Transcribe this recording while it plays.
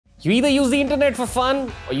You either use the internet for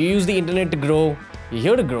fun or you use the internet to grow. You're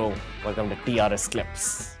here to grow. Welcome to TRS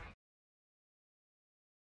Clips.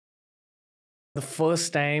 The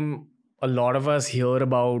first time a lot of us hear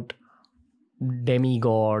about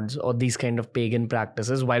demigods or these kind of pagan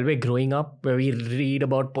practices while we're growing up, where we read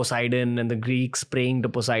about Poseidon and the Greeks praying to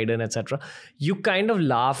Poseidon, etc., you kind of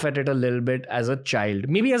laugh at it a little bit as a child.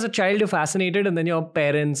 Maybe as a child you're fascinated, and then your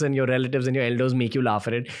parents and your relatives and your elders make you laugh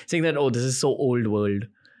at it, saying that, oh, this is so old world.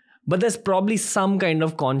 But there's probably some kind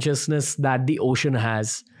of consciousness that the ocean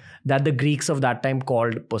has, that the Greeks of that time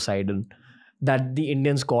called Poseidon, that the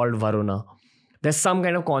Indians called Varuna. There's some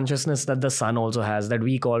kind of consciousness that the sun also has, that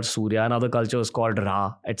we call Surya, and other cultures called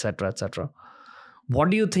Ra, etc., etc.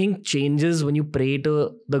 What do you think changes when you pray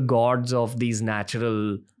to the gods of these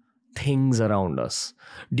natural things around us?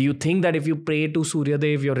 Do you think that if you pray to Surya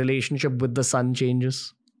Dev, your relationship with the sun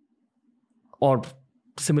changes? Or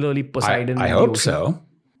similarly, Poseidon? I hope so.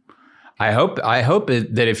 I hope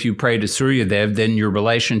that if you pray to Surya Dev, then your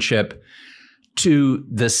relationship to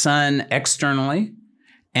the sun externally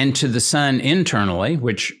and to the sun internally,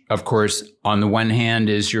 which, of course, on the one hand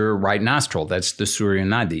is your right nostril. That's the Surya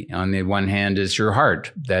Nadi. On the one hand is your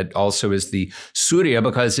heart. That also is the Surya,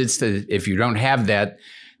 because if you don't have that,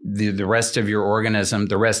 the rest of your organism,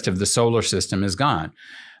 the rest of the solar system is gone.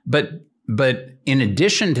 But in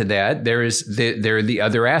addition to that, there are the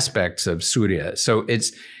other aspects of Surya. So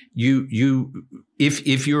it's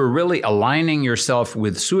if you're really aligning yourself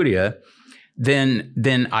with Surya,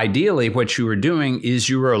 then ideally what you are doing is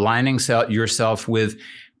you are aligning yourself with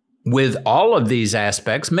all of these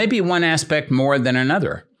aspects, maybe one aspect more than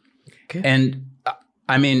another. Okay. And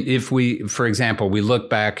I mean, if we, for example, we look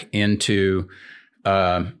back into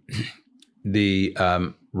the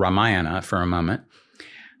Ramayana for a moment,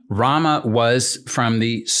 Rama was from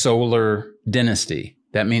the solar dynasty.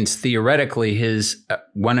 That means theoretically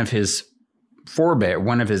one of his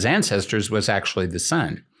ancestors was actually the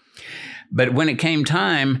sun. But when it came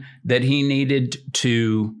time that he needed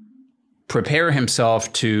to prepare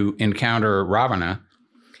himself to encounter Ravana,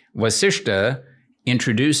 Vasishta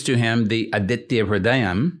introduced to him the Aditya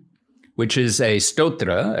Hridayam, which is a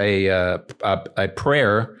stotra, a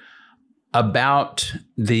prayer about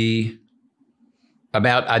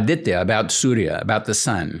Aditya, about Surya, about the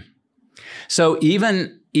sun. So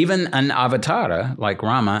even an avatara like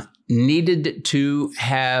Rama needed to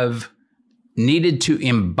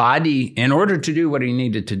embody, in order to do what he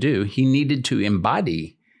needed to do, he needed to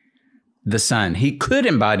embody the sun. He could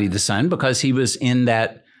embody the sun because he was in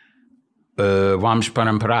that Vamsh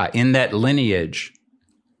Parampara, in that lineage.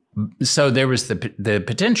 So there was the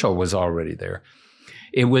potential was already there.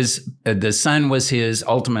 It was the sun was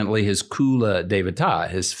ultimately his Kula Devata,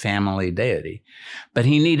 his family deity. But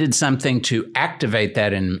he needed something to activate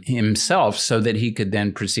that in himself so that he could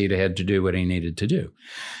then proceed ahead to do what he needed to do.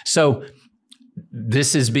 So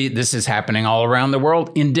this is happening all around the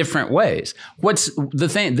world in different ways. What's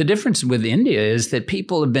the difference with India is that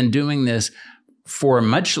people have been doing this for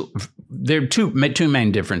there are two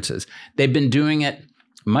main differences. They've been doing it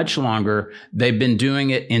much longer. They've been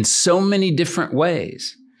doing it in so many different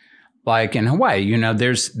ways. Like in Hawaii,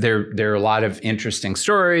 there are a lot of interesting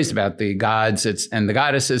stories about the gods and the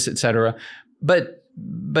goddesses, etc. But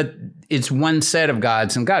it's one set of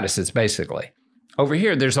gods and goddesses, basically. Over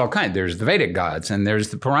here, there's all kinds. There's the Vedic gods, and there's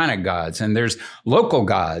the Puranic gods, and there's local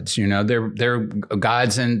gods. There are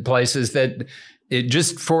gods in places that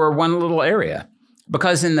just for one little area.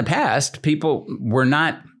 Because in the past,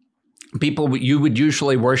 you would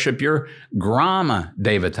usually worship your grama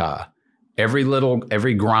devata. Every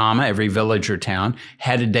grama, every village or town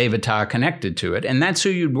had a devata connected to it. And that's who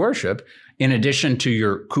you'd worship, in addition to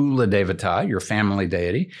your Kula devata, your family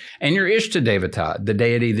deity, and your Ishta devata, the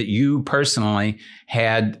deity that you personally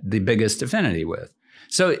had the biggest affinity with.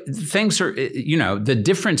 So things are, the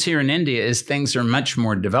difference here in India is things are much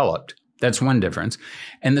more developed. That's one difference.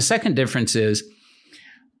 And the second difference is,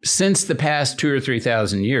 since the past 2,000 or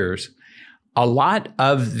 3,000 years, a lot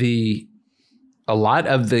of the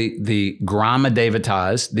grama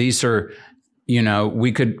devatas, these are,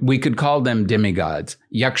 we could call them demigods,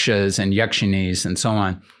 yakshas and yakshinis and so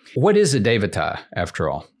on. What is a devata, after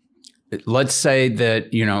all? Let's say that,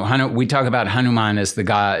 we talk about Hanuman as the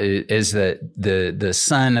god, as the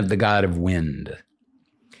son of the god of wind.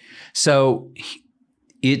 So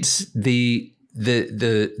it's the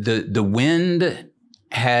wind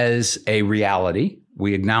has a reality.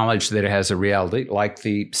 We acknowledge that it has a reality, like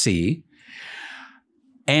the sea.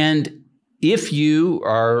 And if you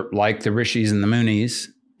are like the rishis and the munis,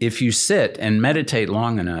 if you sit and meditate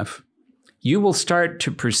long enough, you will start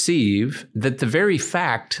to perceive that the very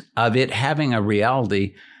fact of it having a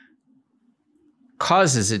reality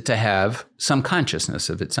causes it to have some consciousness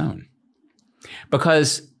of its own.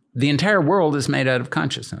 Because the entire world is made out of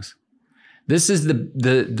consciousness. This is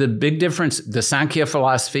the big difference. The Sankhya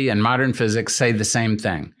philosophy and modern physics say the same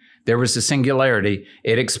thing. There was a singularity,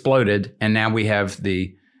 it exploded, and now we have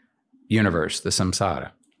the universe, the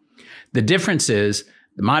samsara. The difference is,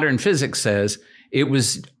 the modern physics says it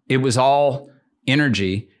was all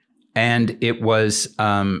energy, and it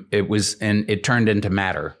turned into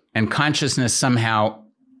matter. And consciousness somehow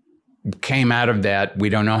came out of that. We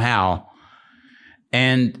don't know how.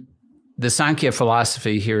 And the Sankhya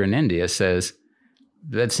philosophy here in India says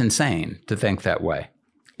that's insane to think that way.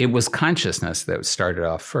 It was consciousness that started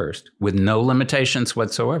off first with no limitations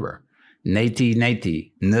whatsoever. Neti,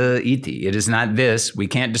 neti, na iti. It is not this. We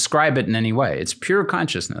can't describe it in any way. It's pure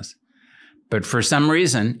consciousness. But for some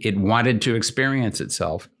reason, it wanted to experience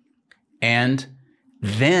itself. And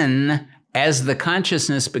then, as the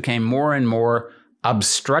consciousness became more and more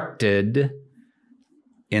obstructed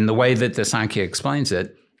in the way that the Sankhya explains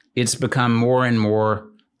it, it's become more and more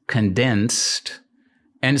condensed,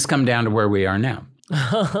 and it's come down to where we are now.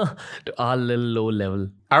 To our little low level.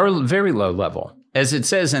 Our very low level. As it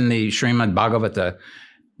says in the Srimad Bhagavata,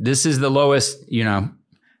 this is the lowest, you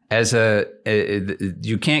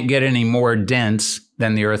can't get any more dense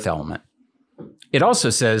than the earth element. It also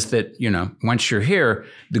says that, once you're here,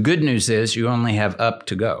 the good news is you only have up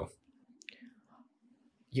to go.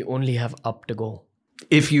 You only have up to go.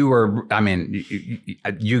 If you were,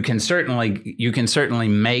 you can certainly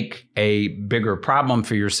make a bigger problem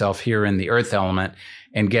for yourself here in the earth element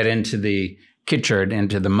and get into the kitchard,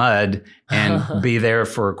 into the mud, and be there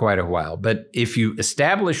for quite a while. But if you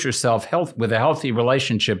establish yourself with a healthy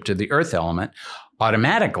relationship to the earth element,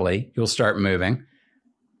 automatically you'll start moving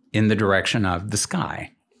in the direction of the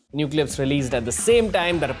sky. New clips released at the same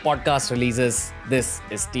time that a podcast releases. This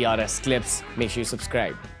is TRS Clips. Make sure you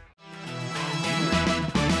subscribe.